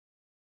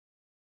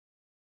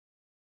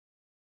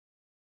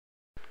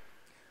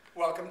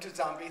Welcome to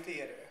Zombie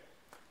Theater.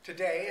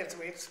 Today, as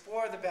we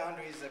explore the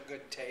boundaries of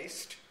good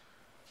taste,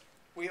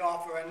 we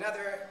offer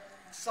another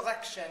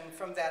selection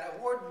from that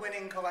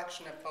award-winning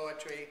collection of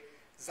poetry,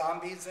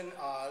 Zombies in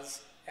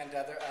Oz and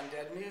Other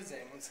Undead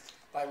Musings,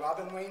 by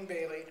Robin Wayne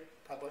Bailey,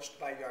 published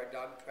by Yard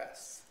Dog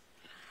Press.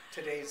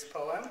 Today's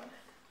poem,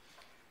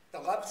 The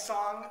Love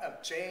Song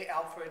of J.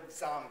 Alfred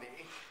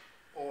Zombie,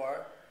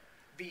 or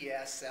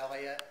B.S.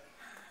 Eliot.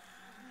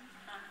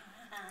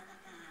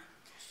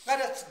 Let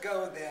us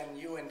go then,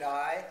 you and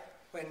I,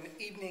 when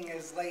evening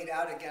is laid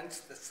out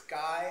against the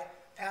sky,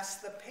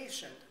 past the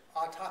patient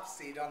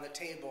autopsied on the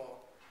table.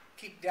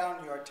 Keep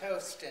down your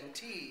toast and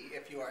tea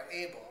if you are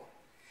able.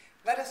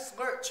 Let us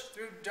lurch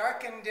through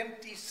darkened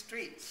empty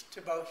streets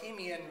to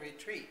bohemian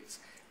retreats,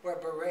 where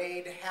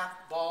berate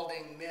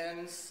half-balding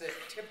men sit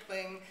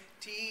tippling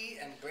tea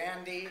and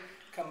brandy,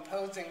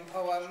 composing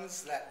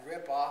poems that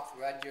rip off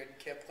Rudyard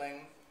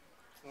Kipling.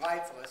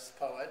 Lifeless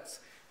poets,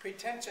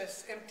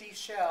 pretentious empty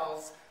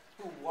shells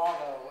who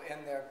wallow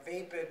in their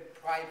vapid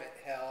private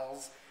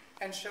hells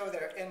and show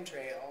their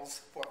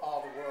entrails for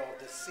all the world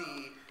to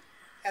see,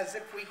 as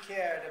if we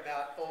cared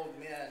about old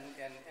men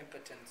in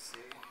impotency.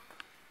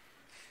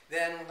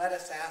 Then let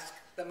us ask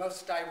the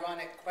most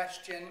ironic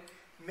question,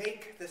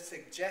 make the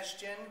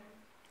suggestion,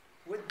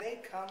 would they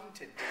come to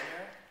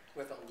dinner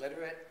with a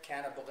literate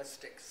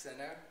cannibalistic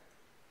sinner?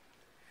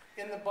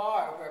 In the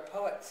bar where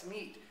poets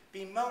meet,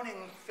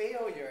 bemoaning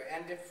failure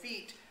and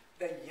defeat,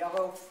 the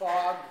yellow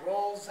fog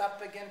rolls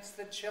up against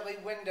the chilly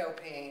window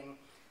pane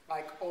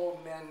like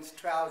old men's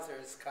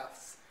trousers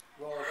cuffs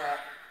rolled up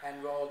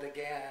and rolled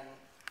again.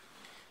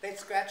 They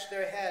scratch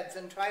their heads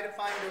and try to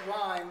find a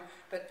rhyme,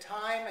 but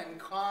time and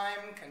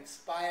clime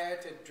conspire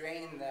to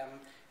drain them,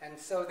 and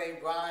so they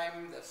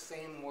rhyme the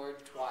same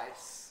word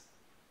twice.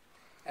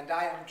 And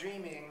I am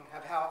dreaming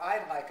of how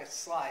I'd like a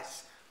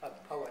slice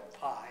of poet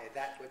pie.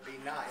 That would be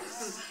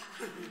nice.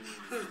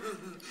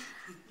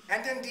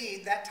 And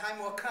indeed, that time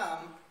will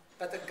come,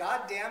 but the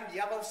goddamned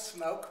yellow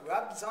smoke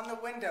rubs on the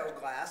window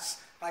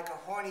glass like a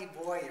horny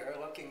voyeur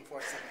looking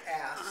for some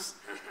ass,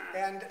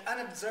 and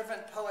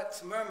unobservant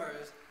poets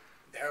murmurs,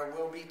 "There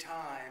will be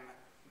time,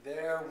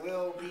 there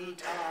will be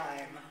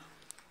time,"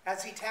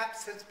 as he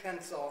taps his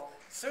pencil,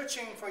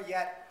 searching for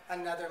yet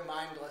another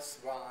mindless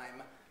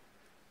rhyme.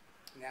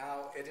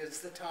 Now it is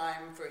the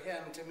time for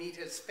him to meet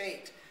his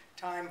fate,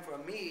 time for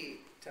me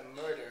to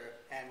murder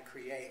and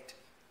create.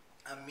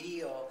 A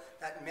meal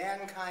that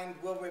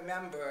mankind will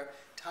remember,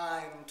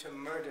 time to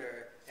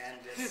murder and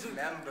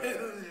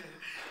dismember.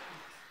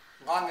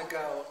 Long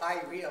ago, I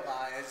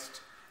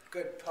realized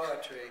good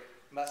poetry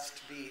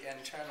must be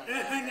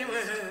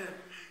internalized.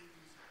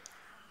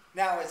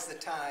 Now is the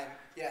time,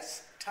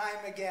 yes,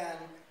 time again,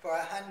 for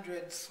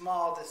 100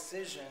 small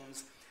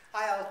decisions.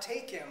 I'll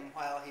take him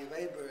while he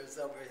labors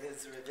over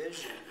his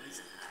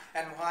revisions,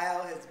 and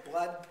while his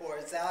blood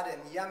pours out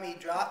in yummy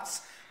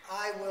drops,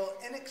 I will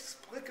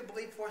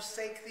inexplicably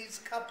forsake these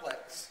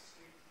couplets.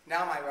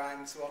 Now my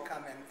rhymes will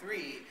come in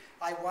 3.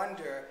 I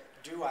wonder,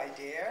 do I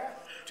dare?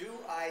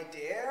 Do I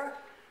dare?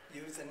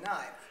 Use a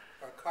knife,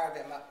 or carve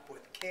him up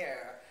with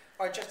care,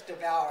 or just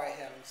devour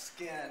him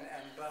skin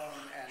and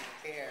bone and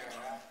hair.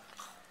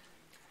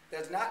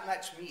 There's not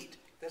much meat,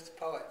 this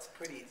poet's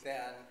pretty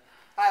thin.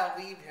 I'll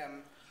leave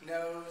him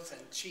nose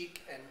and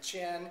cheek and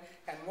chin,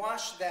 and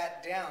wash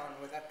that down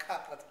with a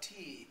cup of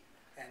tea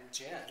and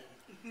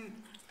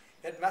gin.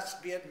 It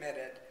must be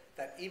admitted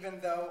that even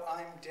though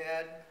I'm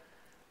dead,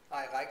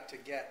 I like to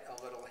get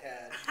a little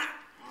head.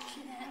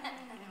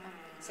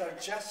 So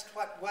just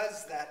what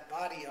was that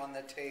body on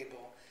the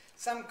table?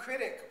 Some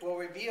critic will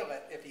reveal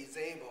it if he's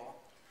able.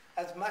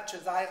 As much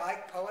as I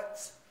like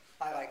poets,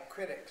 I like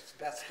critics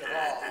best of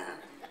all.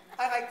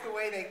 I like the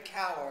way they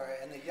cower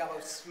in the yellow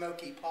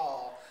smoky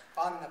pall,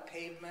 on the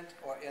pavement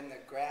or in the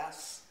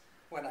grass,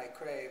 when I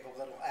crave a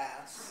little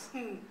ass.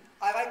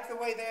 I like the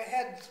way their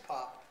heads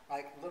pop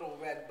like little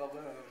red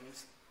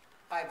balloons.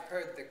 I've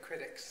heard the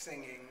critics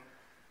singing,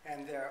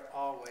 and they're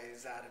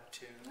always out of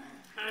tune.